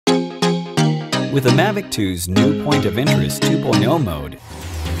With the Mavic 2's new Point of Interest 2.0 mode,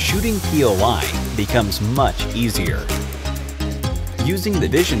 shooting POI becomes much easier. Using the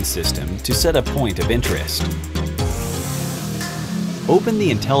vision system to set a point of interest. Open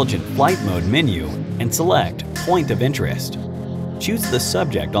the Intelligent Flight Mode menu and select Point of Interest. Choose the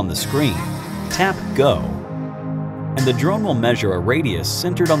subject on the screen, tap Go, and the drone will measure a radius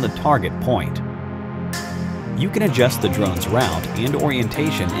centered on the target point. You can adjust the drone's route and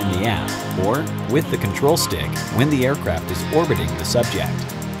orientation in the app or with the control stick when the aircraft is orbiting the subject.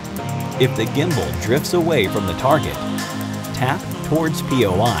 If the gimbal drifts away from the target, tap towards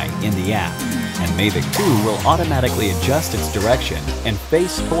POI in the app, and Mavic 2 will automatically adjust its direction and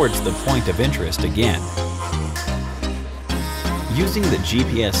face towards the point of interest again. Using the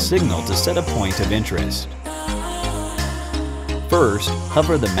GPS signal to set a point of interest. First,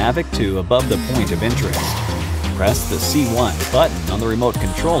 hover the Mavic 2 above the point of interest. Press the C1 button on the remote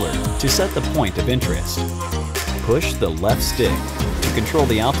controller to set the point of interest. Push the left stick to control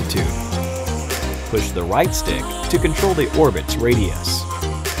the altitude. Push the right stick to control the orbit's radius.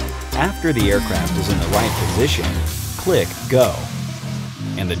 After the aircraft is in the right position, click Go,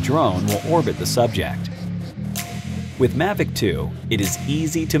 and the drone will orbit the subject. With Mavic 2, it is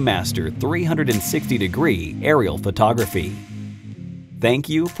easy to master 360-degree aerial photography. Thank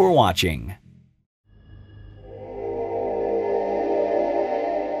you for watching.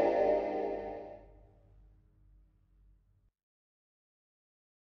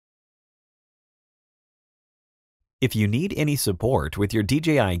 If you need any support with your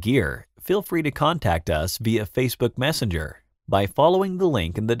DJI gear, feel free to contact us via Facebook Messenger by following the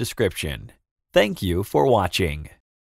link in the description. Thank you for watching.